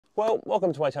Well,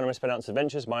 welcome to my channel Mispronounced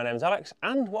Adventures. My name's Alex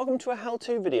and welcome to a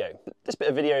how-to video. This bit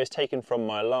of video is taken from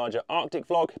my larger Arctic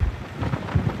vlog.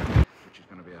 Which is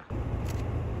going to be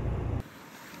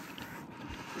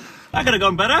That could have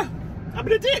gone better. I'm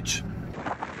in a ditch.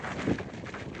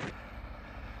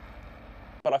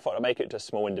 But I thought I'd make it to a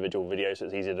small individual video so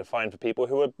it's easier to find for people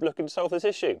who are looking to solve this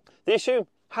issue. The issue?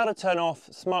 How to turn off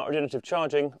smart regenerative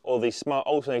charging or the smart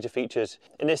alternator features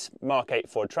in this Mark 8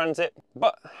 Ford Transit,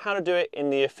 but how to do it in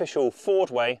the official Ford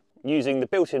way using the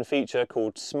built-in feature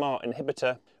called Smart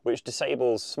Inhibitor, which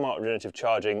disables smart regenerative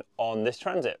charging on this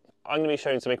Transit. I'm going to be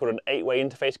showing something called an 8-way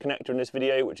interface connector in this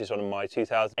video, which is on my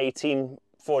 2018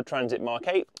 Ford Transit Mark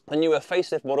 8. The newer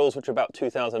facelift models, which are about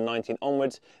 2019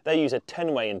 onwards, they use a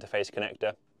 10-way interface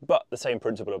connector, but the same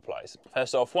principle applies.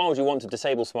 First off, why would you want to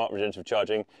disable smart regenerative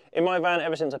charging? In my van,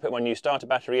 ever since I put my new starter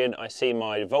battery in, I see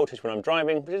my voltage when I'm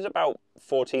driving, which is about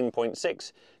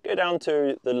 14.6, go down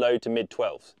to the low to mid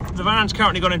 12s. The van's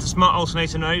currently gone into smart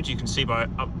alternator mode. You can see by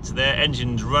up to there,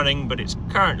 engine's running, but it's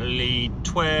currently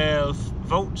 12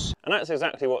 volts. And that's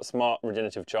exactly what smart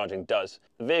regenerative charging does.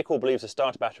 The vehicle believes the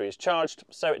starter battery is charged,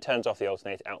 so it turns off the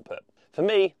alternator output. For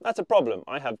me, that's a problem.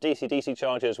 I have DC-DC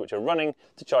chargers which are running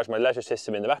to charge my leisure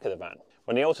system in the back of the van.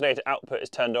 When the alternator output is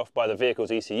turned off by the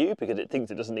vehicle's ECU because it thinks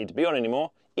it doesn't need to be on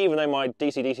anymore, even though my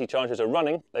DC-DC chargers are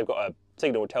running, they've got a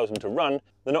signal that tells them to run,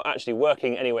 they're not actually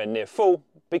working anywhere near full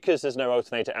because there's no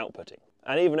alternator outputting.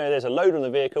 And even though there's a load on the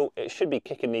vehicle, it should be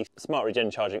kicking the smart regen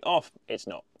charging off, it's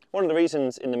not. One of the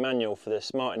reasons in the manual for the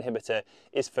smart inhibitor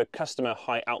is for customer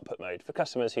high output mode, for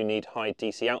customers who need high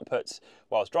DC outputs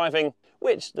whilst driving,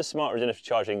 which the smart regenerative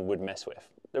charging would mess with.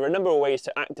 There are a number of ways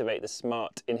to activate the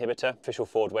smart inhibitor, official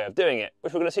Ford way of doing it,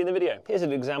 which we're going to see in the video. Here's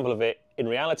an example of it in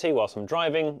reality whilst I'm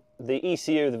driving. The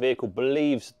ECU of the vehicle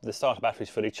believes the starter battery is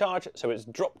fully charged, so it's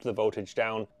dropped the voltage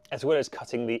down, as well as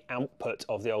cutting the output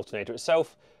of the alternator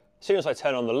itself. As soon as I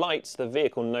turn on the lights, the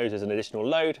vehicle knows there's an additional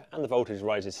load and the voltage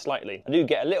rises slightly. I do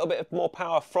get a little bit more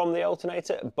power from the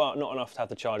alternator, but not enough to have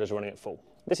the chargers running at full.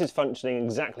 This is functioning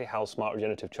exactly how smart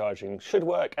regenerative charging should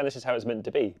work, and this is how it's meant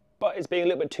to be. But it's being a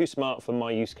little bit too smart for my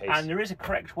use case. And there is a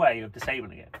correct way of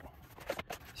disabling it.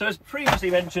 So as previously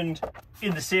mentioned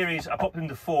in the series, I popped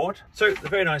into Ford. So the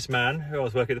very nice man who I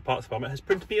was working at the parts department has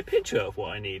printed me a picture of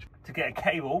what I need to get a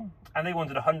cable, and they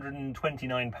wanted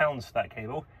 £129 for that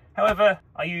cable. However,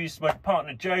 I used my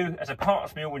partner Jo as a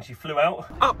parts mule when she flew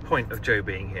out. Up point of Jo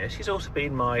being here, she's also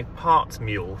been my parts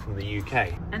mule from the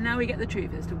UK. And now we get the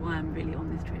truth as to why I'm really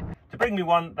on this trip. To bring me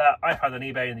one that I found on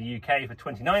eBay in the UK for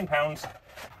 £29,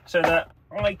 so that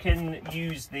I can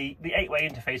use the 8-way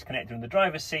interface connector in the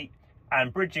driver's seat,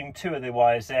 and bridging two of the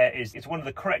wires there it's one of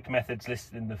the correct methods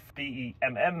listed in the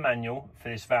DEMM manual for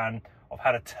this van of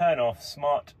how to turn off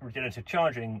smart regenerative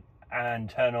charging and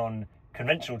turn on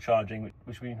conventional charging,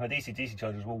 which means my DC-DC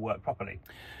chargers will work properly.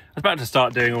 I was about to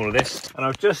start doing all of this, and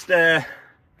I've just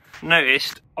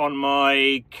noticed on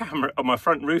my camera, on my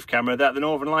front roof camera, that the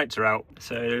northern lights are out.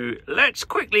 So let's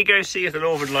quickly go see if the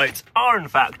northern lights are in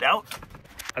fact out,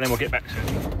 and then we'll get back to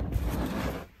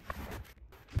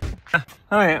it.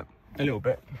 Oh yeah, a little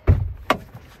bit.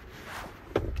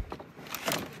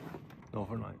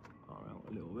 Northern lights are out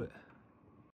a little bit.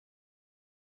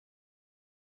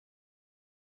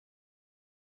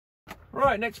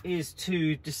 Right, next is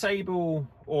to disable,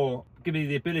 or give me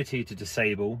the ability to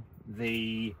disable,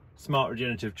 the smart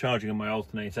regenerative charging on my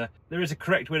alternator. There is a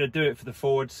correct way to do it for the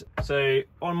Fords. So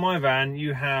on my van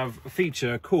you have a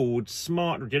feature called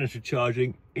Smart Regenerative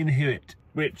Charging Inhibit,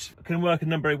 which can work a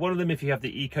number of one of them. If you have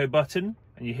the eco button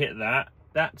and you hit that,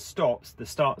 that stops the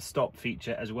start stop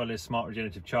feature as well as smart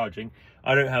regenerative charging.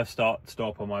 I don't have start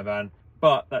stop on my van,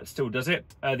 but that still does it.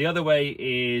 The other way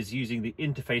is using the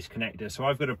interface connector. So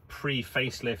I've got a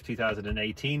pre-facelift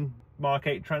 2018 Mark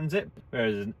 8 Transit,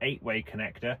 whereas an 8-way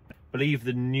connector. I believe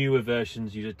the newer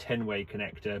versions use a 10-way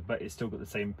connector, but it's still got the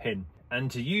same pin. And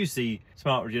to use the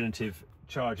Smart Regenerative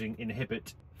Charging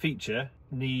Inhibit feature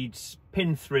needs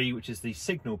pin 3, which is the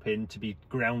signal pin, to be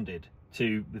grounded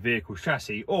to the vehicle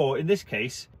chassis, or in this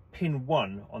case, pin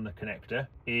 1 on the connector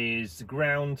is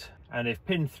ground, and if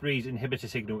pin 3's inhibitor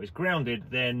signal is grounded,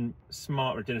 then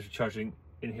smart regenerative charging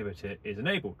inhibitor is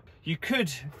enabled. You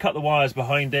could cut the wires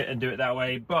behind it and do it that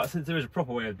way, but since there is a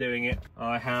proper way of doing it,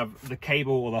 I have the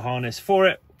cable or the harness for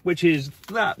it, which is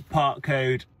that part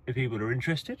code if people are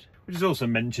interested, which is also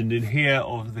mentioned in here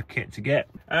of the kit to get.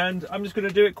 And I'm just going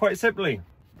to do it quite simply.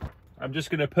 I'm just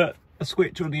going to put a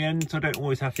switch on the end so I don't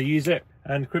always have to use it,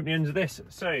 and crimp the ends of this.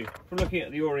 So from looking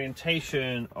at the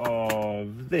orientation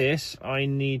of this, I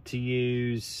need to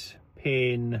use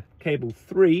pin cable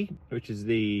 3, which is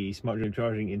the smart regenerative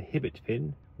charging inhibit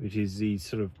pin, which is the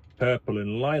sort of purple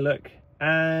and lilac,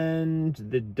 and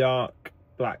the dark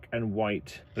black and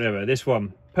white, whatever. This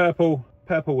one, purple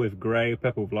with grey,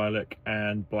 purple with lilac,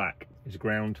 and black is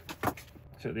ground.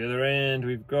 So at the other end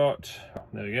we've got,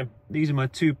 there we go. These are my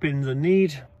 2 pins I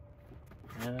need.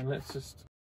 And let's just,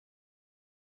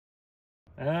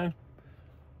 and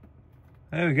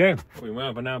there we go.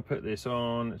 Well, if I now put this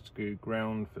on, let's go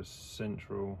ground for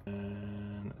central,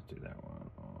 and let's do that one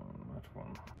on that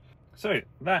one. So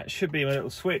that should be my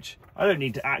little switch. I don't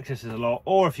need to access it a lot,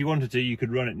 or if you wanted to, you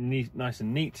could run it nice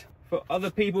and neat. For other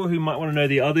people who might want to know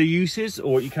the other uses,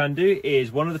 or what you can do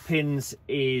is one of the pins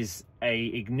is a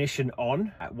ignition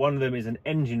on, one of them is an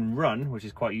engine run, which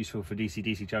is quite useful for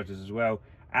DC-DC chargers as well.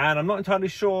 And I'm not entirely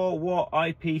sure what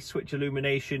IP switch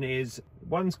illumination is.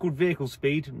 One's called vehicle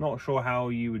speed. Not sure how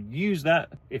you would use that.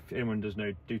 If anyone does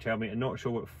know, do tell me. I'm not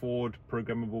sure what Ford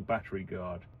programmable battery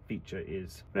guard feature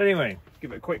is. But anyway,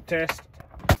 give it a quick test.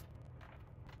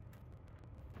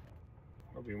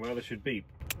 All being well, this should beep.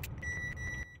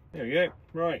 There we go.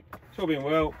 Right, it's all being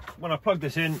well. When I plug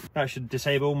this in, that should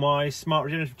disable my smart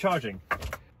regenerative charging.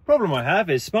 Problem I have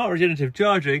is smart regenerative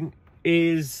charging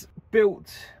is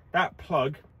built, that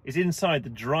plug is inside the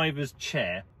driver's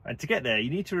chair, and to get there you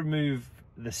need to remove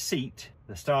the seat,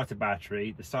 the starter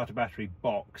battery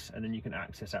box, and then you can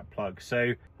access that plug.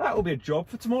 So that will be a job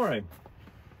for tomorrow.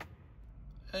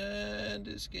 And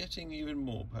it's getting even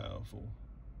more powerful.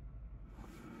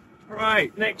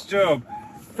 Right, next job,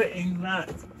 fitting that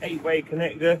 8-way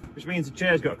connector, which means the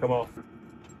chair's got to come off.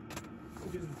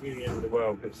 It isn't really the end of the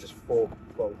world, but it's just 4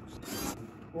 bolts.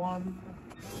 1,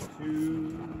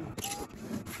 2.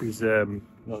 Is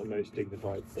not the most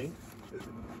dignified thing.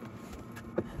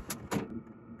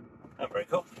 That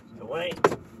break off, away.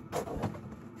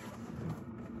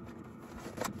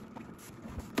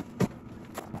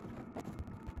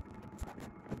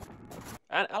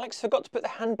 And Alex forgot to put the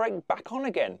handbrake back on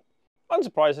again.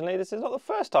 Unsurprisingly, this is not the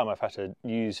first time I've had to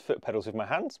use foot pedals with my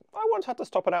hands. I once had to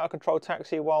stop an out-of-control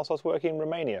taxi whilst I was working in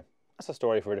Romania. That's a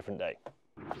story for a different day.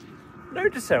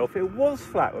 Note to self, it was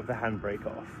flat with the handbrake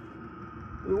off.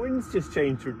 The wind's just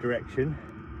changed direction,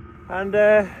 and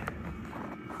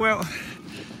well,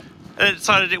 it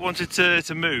decided it wanted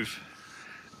to move.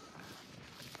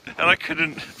 And I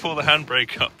couldn't pull the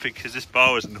handbrake up because this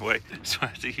bar was in the way, so I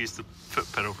had to use the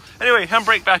foot pedal. Anyway,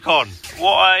 handbrake back on.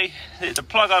 The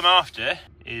plug I'm after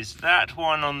is that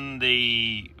one on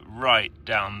the right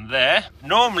down there.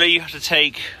 Normally you have to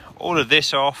take all of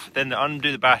this off, then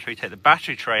undo the battery, take the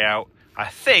battery tray out. I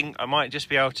think I might just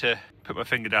be able to put my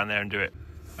finger down there and do it.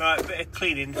 Right, a bit of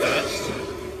cleaning first,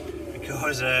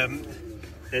 because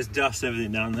there's dust,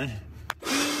 everything down there.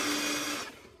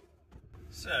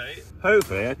 So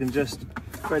hopefully I can just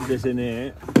thread this in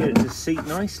here, get it to seat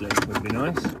nicely, would be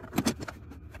nice.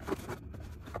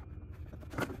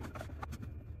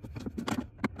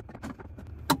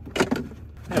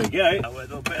 There we go. That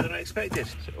worked a lot better than I expected.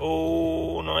 It's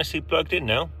all nicely plugged in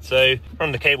now. So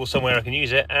run the cable somewhere I can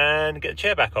use it and get the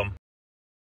chair back on.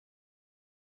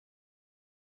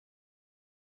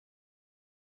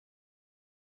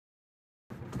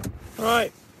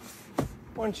 Right,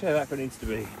 one chair back where it needs to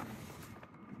be.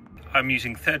 I'm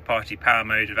using third-party power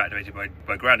mode activated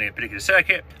by grounding a particular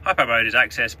circuit. High power mode is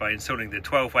accessed by installing the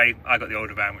 12-way. I got the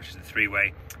older van, which is the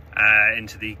 3-way,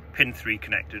 into the pin 3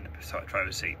 connector in the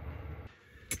driver's seat.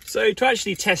 So to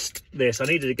actually test this, I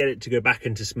needed to get it to go back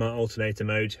into smart alternator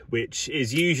mode, which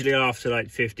is usually after like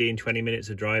 15-20 minutes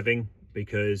of driving,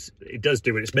 because it does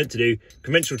do what it's meant to do,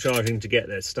 conventional charging to get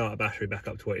the starter battery back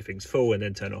up to where everything's full and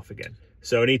then turn off again.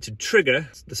 So I need to trigger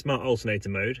the smart alternator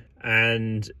mode,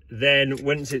 and then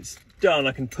once it's done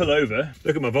I can pull over,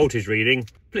 look at my voltage reading,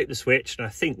 flip the switch, and I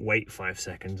think wait 5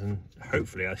 seconds, and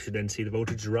hopefully I should then see the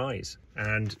voltage rise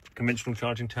and conventional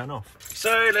charging turn off.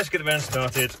 So let's get the van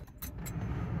started.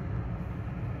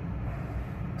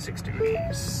 6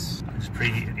 degrees. Let's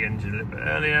preheat the engine a little bit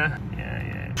earlier.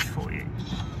 Yeah, 48.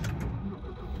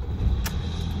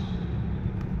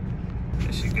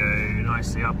 It should go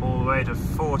nicely up all the way to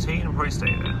 14 and probably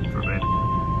stay there for a bit.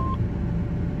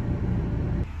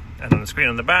 And on the screen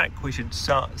on the back, we should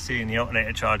start seeing the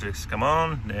alternator chargers come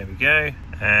on. There we go.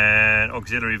 And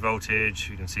auxiliary voltage,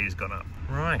 you can see, has gone up.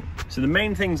 Right. So the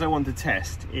main things I want to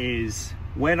test is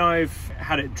when I've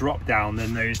had it drop down,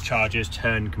 then those chargers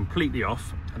turn completely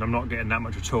off, and I'm not getting that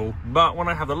much at all. But when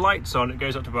I have the lights on, it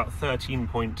goes up to about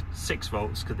 13.6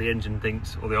 volts because the engine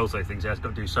thinks, or the also thinks, it's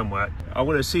got to do some work. I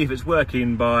want to see if it's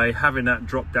working by having that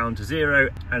drop down to 0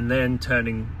 and then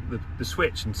turning the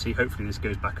switch, and see, hopefully this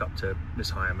goes back up to this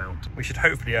high amount. We should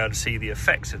hopefully be able to see the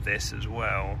effects of this as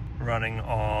well running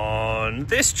on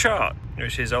this chart,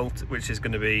 which is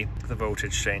going to be the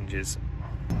voltage changes.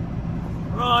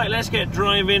 Right, let's get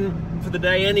driving for the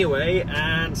day anyway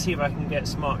and see if I can get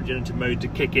smart regenerative mode to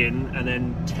kick in and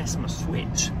then test my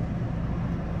switch.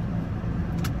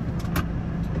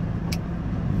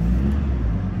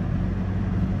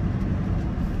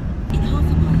 In half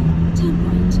a mile,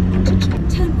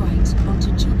 turn right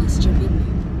onto Chester Avenue.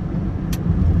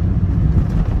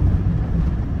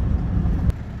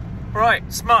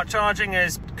 Right, smart charging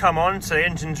has come on, so the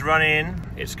engine's running.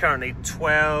 It's currently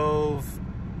 12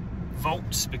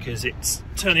 volts because it's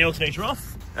turned the alternator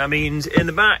off. That means in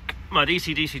the back, my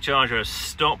DC-DC charger has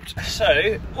stopped.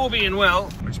 So, all being well,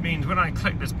 which means when I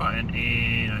click this button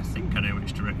in, I think I know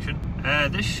which direction,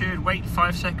 this should wait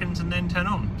 5 seconds and then turn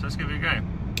on. So let's give it a go.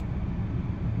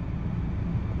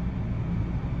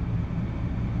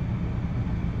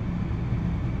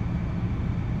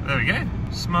 There we go,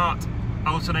 smart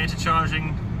alternator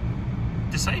charging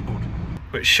disabled,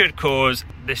 which should cause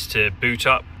this to boot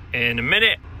up in a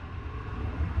minute.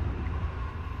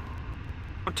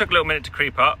 It took a little minute to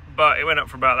creep up, but it went up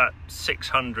for about that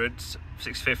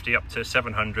 650 up to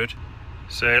 700.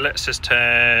 So let's just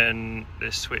turn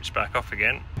this switch back off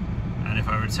again, and if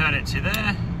I return it to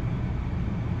there,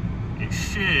 it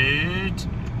should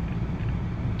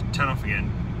turn off again,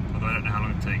 although I don't know how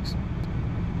long it takes.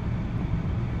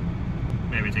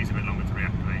 Maybe it takes a bit longer to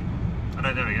reactivate. Oh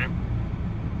no, there we go.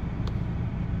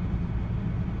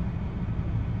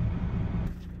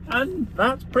 And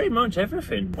that's pretty much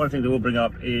everything. One thing that we'll bring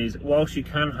up is, whilst you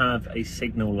can have a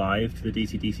signal live to the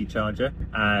DC-DC charger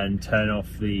and turn off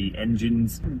the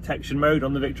engine's detection mode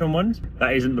on the Victron ones,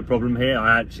 that isn't the problem here.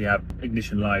 I actually have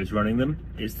ignition lives running them.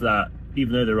 It's that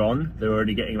even though they're on, they're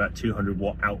already getting about 200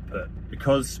 watt output.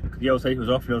 Because the alternator was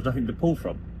off, there was nothing to pull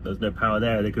from. There was no power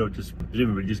there. They could have just,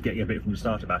 presumably, just getting a bit from the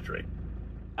starter battery.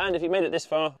 And if you made it this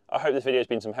far, I hope this video has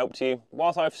been some help to you.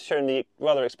 Whilst I've shown the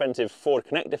rather expensive Ford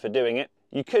connector for doing it,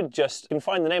 you could just, you can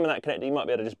find the name of that connector, you might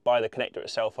be able to just buy the connector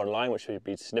itself online, which would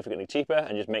be significantly cheaper,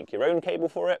 and just make your own cable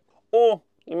for it. Or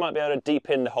you might be able to deep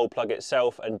in the whole plug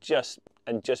itself and just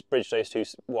bridge those two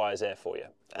wires there for you.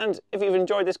 And if you've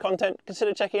enjoyed this content,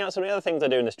 consider checking out some of the other things I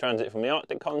do in this transit, from the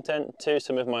Arctic content to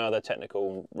some of my other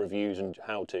technical reviews and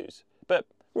how-tos. But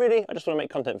really, I just want to make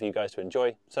content for you guys to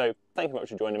enjoy. So thank you very much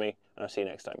for joining me, and I'll see you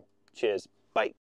next time. Cheers. Bye.